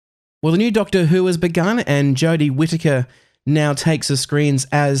Well, the new Doctor Who has begun, and Jodie Whittaker now takes the screens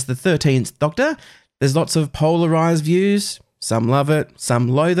as the 13th Doctor. There's lots of polarised views. Some love it, some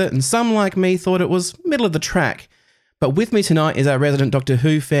loathe it, and some, like me, thought it was middle of the track. But with me tonight is our resident Doctor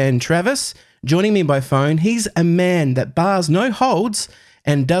Who fan, Travis. Joining me by phone, he's a man that bars no holds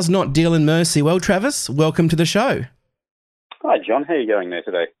and does not deal in mercy. Well, Travis, welcome to the show. Hi, John. How are you going there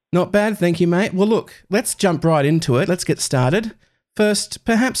today? Not bad, thank you, mate. Well, look, let's jump right into it. Let's get started. First,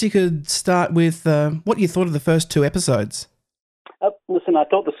 perhaps you could start with what you thought of the first two episodes. Listen, I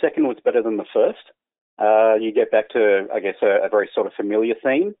thought the second was better than the first. You get back to, I guess, a very sort of familiar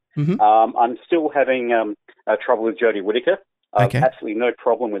theme. Mm-hmm. I'm still having trouble with Jodie Whittaker. Okay. Absolutely no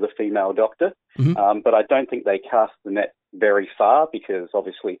problem with a female Doctor, Mm-hmm. but I don't think they cast the net very far because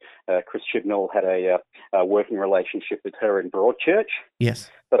obviously Chris Chibnall had a working relationship with her in Broadchurch. Yes.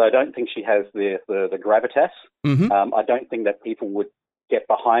 But I don't think she has the gravitas. Mm-hmm. I don't think that people would get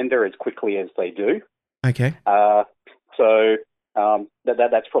behind her as quickly as they do. Okay. So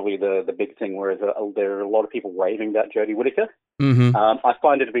that's probably the big thing, whereas there are a lot of people raving about Jodie Whittaker. Mm-hmm. I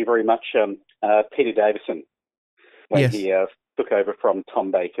find it to be very much Peter Davison when Yes. he took over from Tom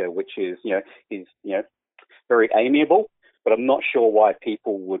Baker, which is, he's very amiable, but I'm not sure why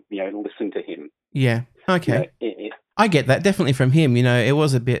people would, listen to him. Yeah. Okay. I get that definitely from him. It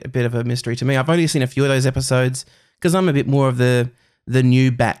was a bit of a mystery to me. I've only seen a few of those episodes because I'm a bit more of the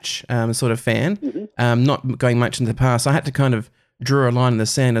new batch sort of fan. Mm-hmm. Not going much into the past. I had to kind of draw a line in the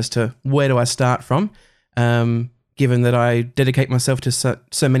sand as to where do I start from, given that I dedicate myself to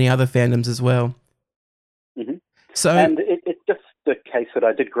so many other fandoms as well. Mm-hmm. So, and it's just the case that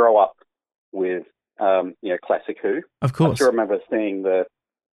I did grow up with, classic Who. of course. I still remember seeing the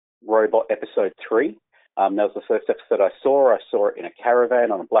Robot episode 3. That was the first episode I saw. I saw it in a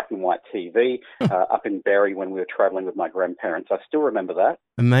caravan on a black and white TV up in Berry when we were travelling with my grandparents. I still remember that.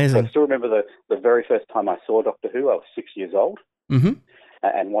 So Amazing. I still remember the very first time I saw Doctor Who. I was 6 years old Mm-hmm.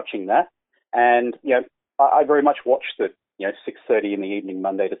 and watching that. And, I very much watched it, 6:30 in the evening,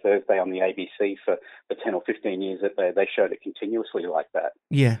 Monday to Thursday on the ABC for the 10 or 15 years that they showed it continuously like that.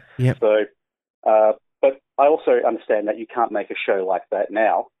 Yeah. Yep. So, but I also understand that you can't make a show like that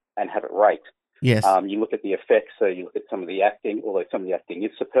now and have it rate. Yes. You look at the effects, so you look at some of the acting, although some of the acting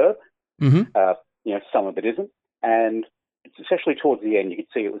is superb, Mm-hmm. some of it isn't. And especially towards the end, you could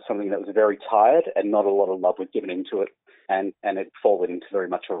see it was something that was very tired and not a lot of love was given into it, and it fallen into very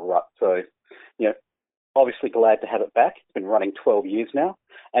much a rut. So, obviously glad to have it back. It's been running 12 years now,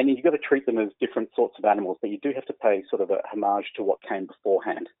 and you've got to treat them as different sorts of animals, but you do have to pay sort of a homage to what came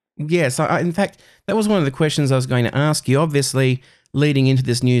beforehand. Yes. In fact, that was one of the questions I was going to ask you. Obviously, leading into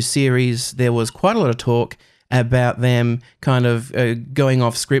this new series, there was quite a lot of talk about them kind of going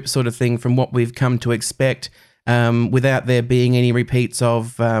off script sort of thing from what we've come to expect, without there being any repeats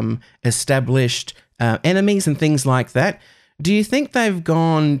of established enemies and things like that. Do you think they've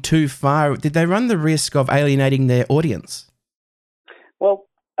gone too far? Did they run the risk of alienating their audience? Well,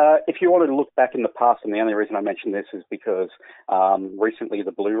 if you wanted to look back in the past, and the only reason I mention this is because recently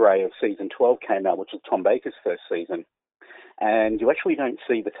the Blu-ray of season 12 came out, which was Tom Baker's first season, and you actually don't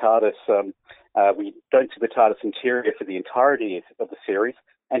see the TARDIS. We don't see the TARDIS interior for the entirety of the series,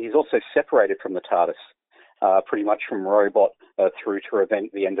 and he's also separated from the TARDIS pretty much from Robot through to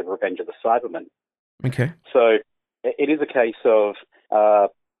the end of Revenge of the Cybermen. Okay. So it is a case of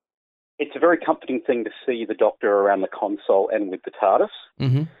it's a very comforting thing to see the Doctor around the console and with the TARDIS,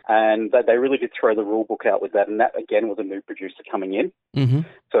 Mm-hmm. and they really did throw the rule book out with that, and that again was a new producer coming in, Mm-hmm.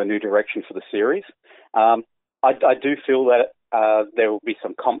 so a new direction for the series. I do feel that there will be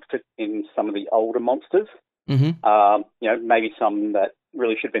some comfort in some of the older monsters, Mm-hmm. maybe some that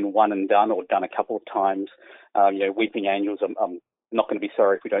really should have been one and done or done a couple of times. Weeping Angels, I'm not going to be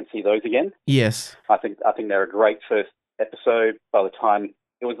sorry if we don't see those again. Yes. I think they're a great first episode. By the time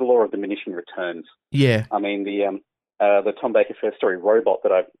it was the law of diminishing returns. Yeah. I mean the Tom Baker first story Robot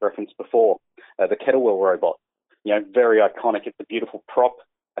that I referenced before, the Kettlewell robot. Very iconic. It's a beautiful prop.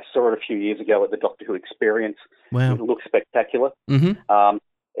 I saw it a few years ago at the Doctor Who Experience. Wow. It looks spectacular. Mm-hmm.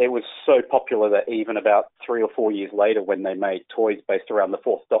 It was so popular that even about 3 or 4 years later, when they made toys based around the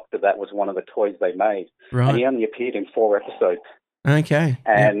Fourth Doctor, that was one of the toys they made. Right. And he only appeared in 4 episodes. Okay.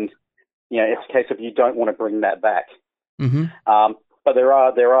 And it's a case of you don't want to bring that back. Mm-hmm. But there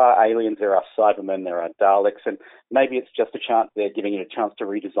are aliens, there are Cybermen, there are Daleks, and maybe it's just a chance they're giving it a chance to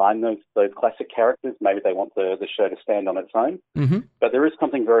redesign those classic characters. Maybe they want the show to stand on its own. Mm-hmm. But there is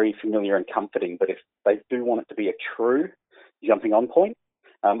something very familiar and comforting. But if they do want it to be a true jumping on point,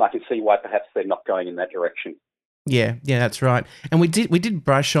 I can see why perhaps they're not going in that direction. Yeah, that's right. And we did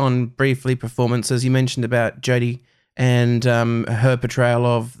brush on briefly performances. You mentioned about Jodie and her portrayal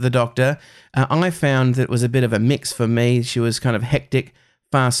of the Doctor. I found that it was a bit of a mix for me. She was kind of hectic,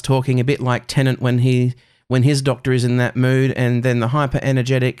 fast talking, a bit like Tennant when his Doctor is in that mood, and then the hyper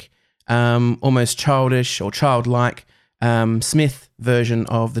energetic, almost childish or childlike Smith version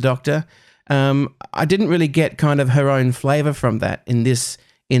of the Doctor. I didn't really get kind of her own flavour from that in this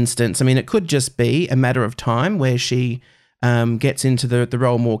instance. I mean, it could just be a matter of time where she gets into the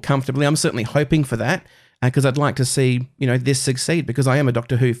role more comfortably. I'm certainly hoping for that because I'd like to see this succeed, because I am a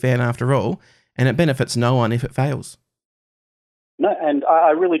Doctor Who fan after all, and it benefits no one if it fails. No, and I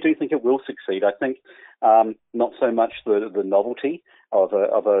really do think it will succeed. I think not so much the novelty of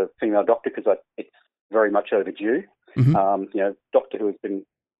a female Doctor, because it's very much overdue. Mm-hmm. Doctor Who has been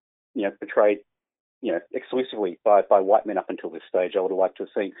portrayed exclusively by white men up until this stage. I would have liked to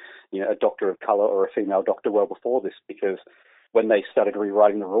have seen a Doctor of colour or a female Doctor well before this, because when they started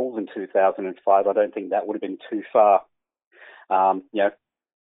rewriting the rules in 2005, I don't think that would have been too far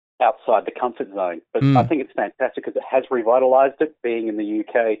outside the comfort zone. But I think it's fantastic because it has revitalised it, being in the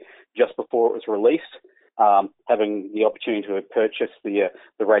UK just before it was released, having the opportunity to purchase the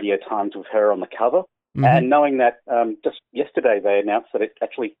Radio Times with her on the cover, and knowing that just yesterday they announced that it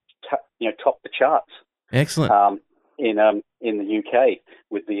actually topped the charts. Excellent. In the UK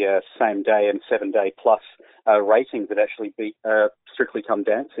with the same day and 7 day plus ratings that actually beat Strictly Come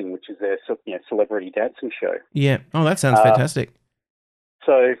Dancing, which is their celebrity dancing show. Yeah. Oh, that sounds fantastic.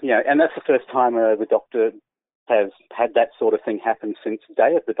 So and that's the first time the Doctor has had that sort of thing happen since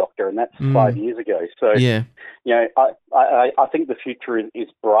Day of the Doctor, and that's 5 years ago. So yeah, I think the future is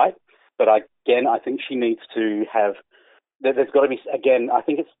bright, but I think she needs to have. There's got to be again. I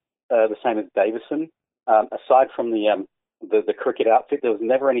think it's the same as Davison. Aside from the cricket outfit, there was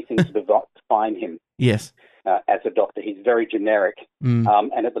never anything to define him. Yes. As a Doctor, he's very generic, and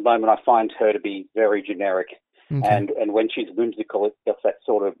at the moment, I find her to be very generic. Okay. And when she's whimsical, it's got that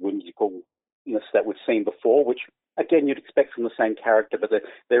sort of whimsicalness that we've seen before, which again you'd expect from the same character, but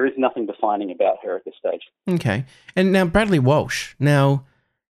there is nothing defining about her at this stage. Okay, and now Bradley Walsh. Now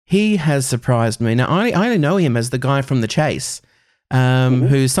he has surprised me. Now I only know him as the guy from The Chase,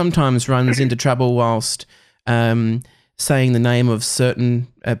 who sometimes runs into trouble whilst saying the name of certain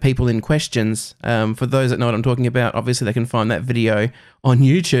people in questions. For those that know what I'm talking about, obviously they can find that video on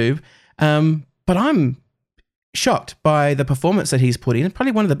YouTube. But I'm shocked by the performance that he's put in.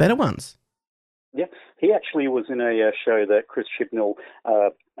 Probably one of the better ones. Yeah, he actually was in a show that Chris Chibnall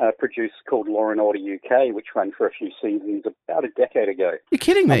produced called Law and Order UK, which ran for a few seasons about a decade ago. You're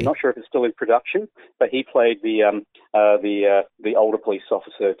kidding me? I'm not sure if it's still in production, but he played the older police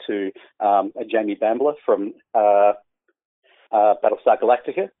officer to Jamie Bambler from Battlestar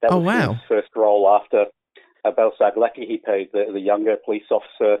Galactica. That was his first role after Battlestar Galactica. He played the younger police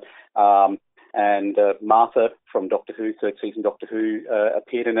officer. And Martha from Doctor Who, third season Doctor Who,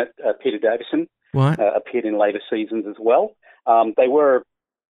 appeared in it. Peter Davison appeared in later seasons as well. They were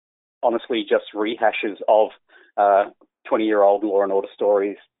honestly just rehashes of 20-year-old Law and Order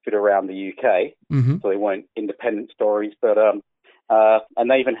stories fit around the UK. So they weren't independent stories. But and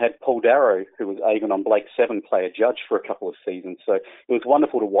they even had Paul Darrow, who was Avon on Blake 7, play a judge for a couple of seasons. So it was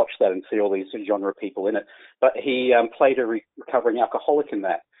wonderful to watch that and see all these genre people in it. But he played a recovering alcoholic in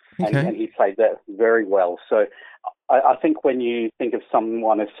that. Okay. And he played that very well. So I think when you think of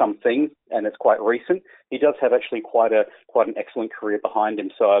someone as something, and it's quite recent, he does have actually quite an excellent career behind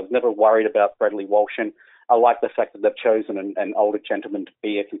him. So I was never worried about Bradley Walsh, and I like the fact that they've chosen an older gentleman to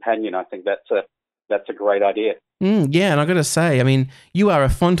be a companion. I think that's a great idea. Yeah, and I got to say, I mean, you are a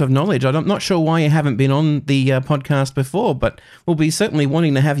font of knowledge. I'm not sure why you haven't been on the podcast before, but we'll be certainly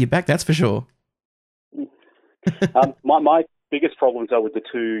wanting to have you back, that's for sure. My biggest problems are with the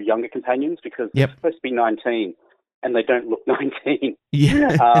two younger companions, because they're supposed to be 19 and they don't look 19.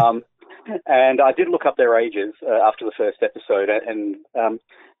 Yeah. And I did look up their ages after the first episode, and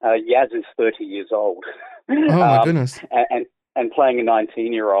Yaz is 30 years old. Oh, my goodness. And playing a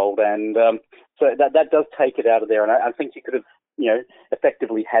 19-year-old. And so that does take it out of there. And I think you could have,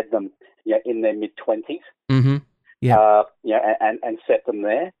 effectively had them in their mid-20s. Mm-hmm. Yeah. And set them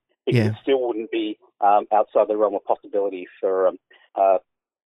there. It still wouldn't be outside the realm of possibility for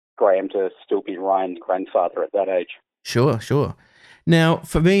Graham to still be Ryan's grandfather at that age. Sure. Now,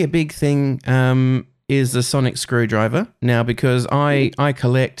 for me, a big thing is the sonic screwdriver. Now, because I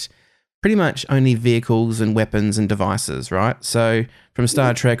collect pretty much only vehicles and weapons and devices, right? So from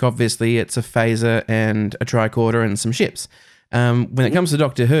Star Trek, obviously, it's a phaser and a tricorder and some ships. When it comes to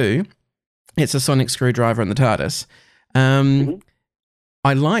Doctor Who, it's a sonic screwdriver and the TARDIS.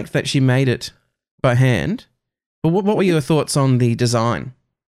 I liked that she made it by hand. But what were your thoughts on the design?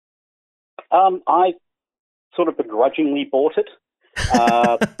 sort of begrudgingly bought it.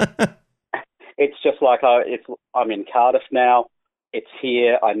 It's just like I'm in Cardiff now. It's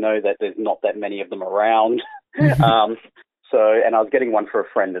here. I know that there's not that many of them around. And I was getting one for a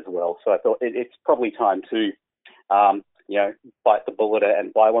friend as well. So I thought it's probably time to, bite the bullet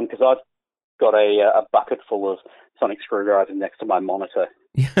and buy one, because I've got a bucket full of sonic screwdrivers next to my monitor.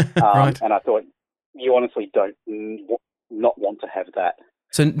 Right. And I thought, you honestly don't not want to have that.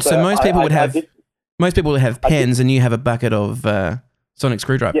 So most people would have pens, and you have a bucket of sonic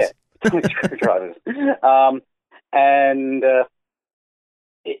screwdrivers. Yeah, sonic screwdrivers.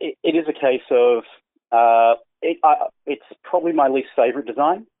 It is a case of it's probably my least favorite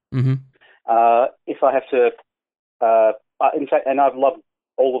design. Mm-hmm. If I have to, in fact, and I've loved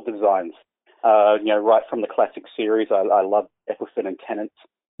all of the designs. Right from the classic series, I love Eccleston and Tennant's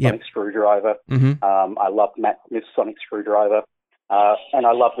sonic screwdriver. Mm-hmm. I love Matt Smith's sonic screwdriver. And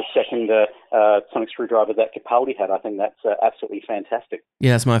I love the second sonic screwdriver that Capaldi had. I think that's absolutely fantastic.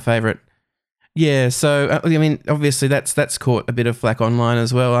 Yeah, that's my favourite. Yeah, so obviously that's caught a bit of flack online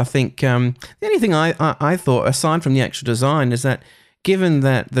as well. I think the only thing I thought, aside from the actual design, is that given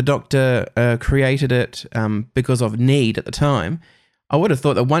that the Doctor created it because of need at the time, I would have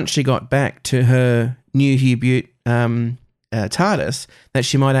thought that once she got back to her new Hugh Butte TARDIS, that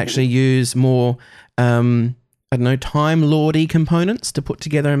she might actually use more, Time Lordy components to put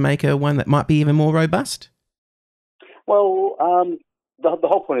together and make one that might be even more robust. Well, the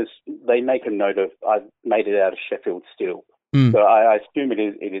whole point is they make a note of, I've made it out of Sheffield steel. So I assume it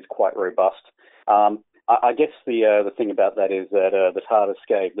is quite robust. I guess the thing about that is that the TARDIS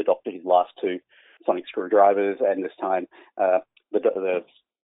gave the Doctor his last two sonic screwdrivers, and this time the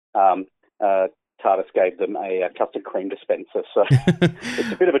TARDIS gave them a custard cream dispenser. So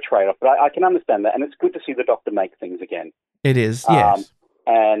it's a bit of a trade-off, but I can understand that, and it's good to see the Doctor make things again. It is, yes.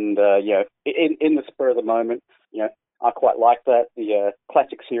 In the spur of the moment, I quite like that. The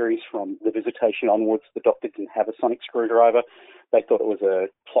classic series from The Visitation onwards, the Doctor didn't have a sonic screwdriver. They thought it was a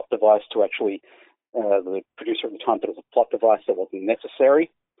plot device to actually, the producer at the time thought it was a plot device that wasn't necessary.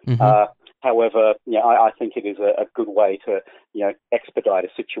 Mm-hmm. However, I think it is a good way to, expedite a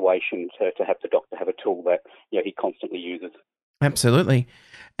situation to have the Doctor have a tool that, he constantly uses. Absolutely.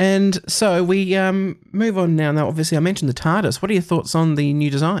 And so we move on now. Now, obviously, I mentioned the TARDIS. What are your thoughts on the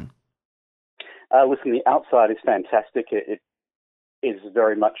new design? Listen, the outside is fantastic. It is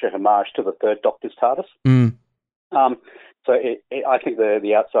very much a homage to the third Doctor's TARDIS. So I think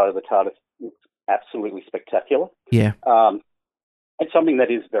the outside of the TARDIS is absolutely spectacular. Yeah. It's something that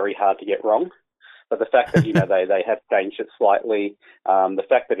is very hard to get wrong. But the fact that, they have changed it slightly, the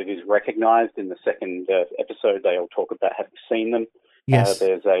fact that it is recognised in the second episode, they all talk about having seen them. Yes.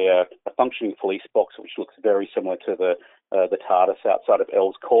 There's a functioning police box which looks very similar to the TARDIS outside of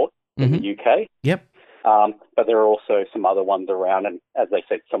Earl's Court in the UK. Yep. But there are also some other ones around, and as they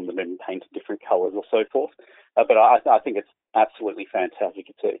said, some of them have been painted different colours or so forth. But I think it's absolutely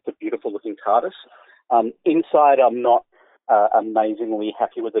fantastic. It's a beautiful looking TARDIS. Inside, I'm not amazingly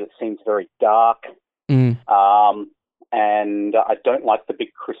happy with it. It seems very dark. And I don't like the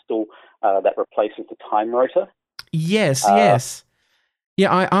big crystal that replaces the time rotor. Yes, yes.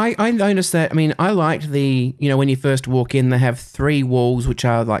 Yeah, I noticed that. I mean, I liked the, when you first walk in, they have three walls, which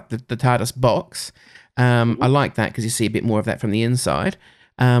are like the TARDIS box. I like that because you see a bit more of that from the inside.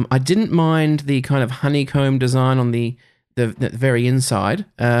 I didn't mind the kind of honeycomb design on the very inside.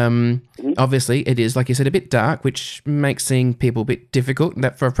 Obviously, it is, like you said, a bit dark, which makes seeing people a bit difficult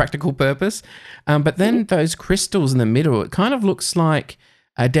for a practical purpose. But then those crystals in the middle, it kind of looks like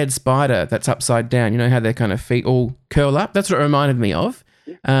a dead spider that's upside down. You know how their kind of feet all curl up? That's what it reminded me of.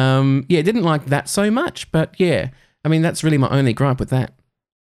 Didn't like that so much, but I mean, that's really my only gripe with that.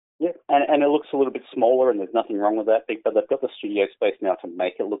 Yeah, and it looks a little bit smaller, and there's nothing wrong with that, but they've got the studio space now to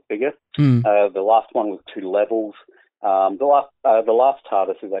make it look bigger. The last one was 2 levels. The last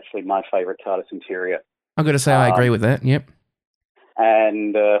TARDIS is actually my favourite TARDIS interior. I've got to say I agree with that, yep.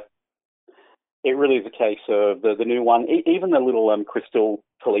 And it really is a case of the new one, even the little crystal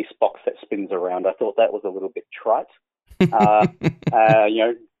police box that spins around, I thought that was a little bit trite. The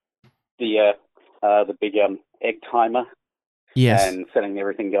big egg timer. Yes. And setting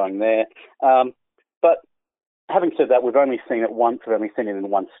everything going there. But having said that, we've only seen it once. We've only seen it in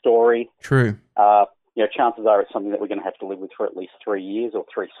one story. True. Chances are it's something that we're going to have to live with for at least 3 years or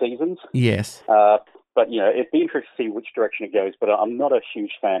 3 seasons. Yes. But, it'd be interesting to see which direction it goes, but I'm not a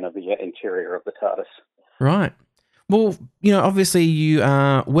huge fan of the interior of the TARDIS. Right. Well, obviously you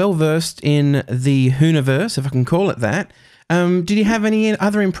are well-versed in the Whoniverse, if I can call it that. Did you have any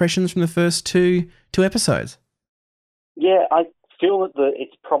other impressions from the first two episodes? Yeah, I feel that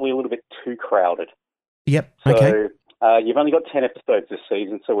it's probably a little bit too crowded. Yep. So Okay. you've only got 10 episodes this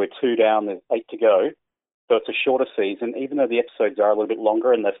season, so we're 2 down, there's 8 to go. So it's a shorter season, even though the episodes are a little bit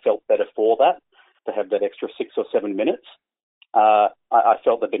longer, and they've felt better for that, to have that extra 6 or 7 minutes. I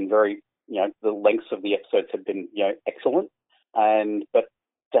felt they've been very, the lengths of the episodes have been, excellent. But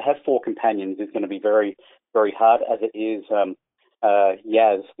to have 4 companions is going to be very, very hard, as it is.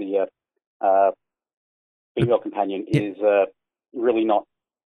 Yaz, the female companion, Yep. is really not.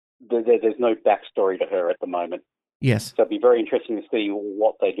 There's no backstory to her at the moment. Yes. So it'd be very interesting to see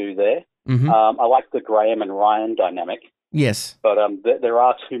what they do there. Mm-hmm. I like the Graham and Ryan dynamic. Yes. But there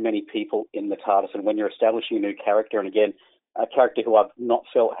are too many people in the TARDIS, and when you're establishing a new character, and again, a character who I've not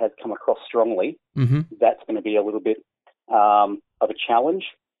felt has come across strongly, Mm-hmm. that's going to be a little bit of a challenge.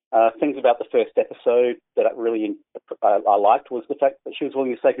 Things about the first episode that I liked was the fact that she was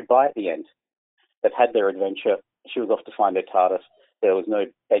willing to say goodbye at the end. They've had their adventure. She was off to find her TARDIS. There was no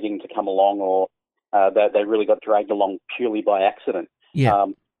begging to come along, or they really got dragged along purely by accident. Yeah.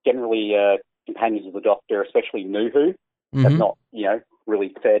 Generally, companions of the Doctor, especially Nuhu, have Mm-hmm. not,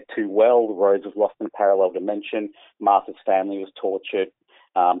 really fared too well. Rose was lost in a parallel dimension. Martha's family was tortured.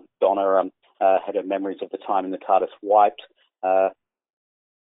 Donna had her memories of the time in the TARDIS wiped.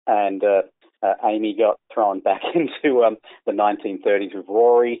 And Amy got thrown back into the 1930s with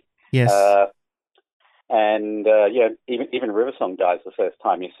Rory. Yes. Even Riversong dies the first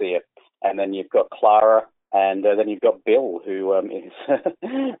time you see her. And then you've got Clara, and then you've got Bill, who is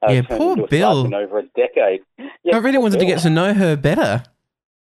Yeah, turned poor into a Bill. sergeant over a decade. Yeah, I really poor wanted to Bill. get to know her better.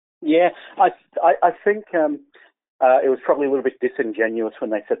 Yeah, I think it was probably a little bit disingenuous when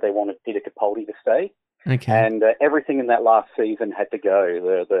they said they wanted Peter Capaldi to stay. Okay. And everything in that last season had to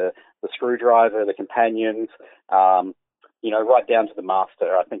go. The screwdriver, the companions, right down to the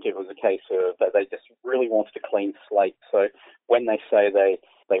master. I think it was a case of that they just really wanted a clean slate. So when they say they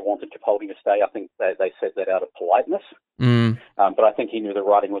wanted Capaldi to stay, I think they said that out of politeness. Mm. But I think he knew the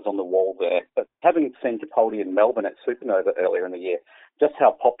writing was on the wall there. But having seen Capaldi in Melbourne at Supernova earlier in the year, just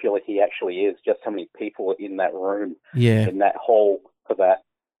how popular he actually is, just how many people are in that room, Yeah. in that hall for that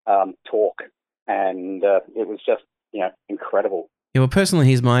talk. And it was just, incredible. Yeah, well, personally,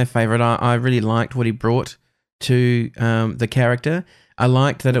 he's my favourite. I really liked what he brought to the character. I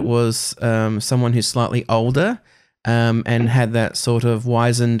liked that it was someone who's slightly older and had that sort of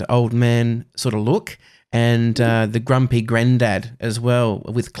wizened old man sort of look, and the grumpy granddad as well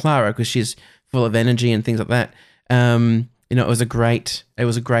with Clara, because she's full of energy and things like that. It was a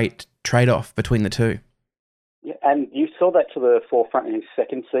great trade-off between the two. Yeah, and you saw that to the forefront in his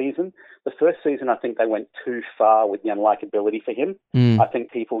second season. The first season, I think they went too far with the unlikability for him. Mm. I think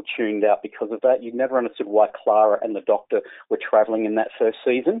people tuned out because of that. You never understood why Clara and the Doctor were travelling in that first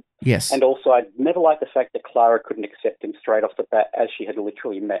season. Yes. And also, I never liked the fact that Clara couldn't accept him straight off the bat, as she had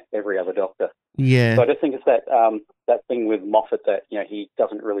literally met every other Doctor. Yeah. So I just think it's that thing with Moffat that he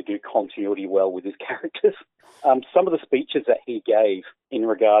doesn't really do continuity well with his characters. Some of the speeches that he gave in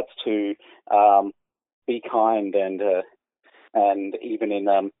regards to be kind and even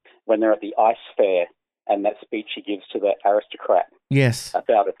in when they're at the ice fair, and that speech he gives to the aristocrat Yes.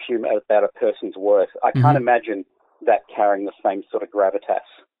 about a person's worth, I can't imagine that carrying the same sort of gravitas,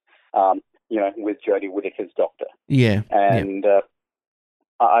 with Jodie Whittaker's Doctor. Yeah. And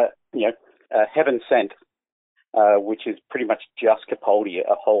Heaven Sent, which is pretty much just Capaldi,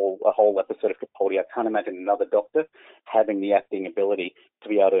 a whole episode of Capaldi. I can't imagine another Doctor having the acting ability to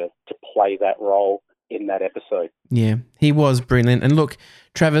be able to play that role in that episode. Yeah, he was brilliant. And look,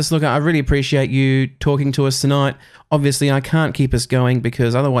 Travis, I really appreciate you talking to us tonight. Obviously, I can't keep us going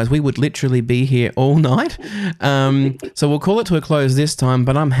because otherwise we would literally be here all night. So we'll call it to a close this time,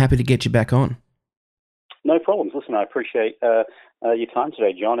 but I'm happy to get you back on. No problems. Listen, I appreciate your time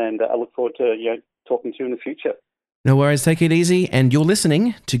today, John, and I look forward to talking to you in the future. No worries, take it easy, and you're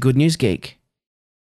listening to Good News Geek.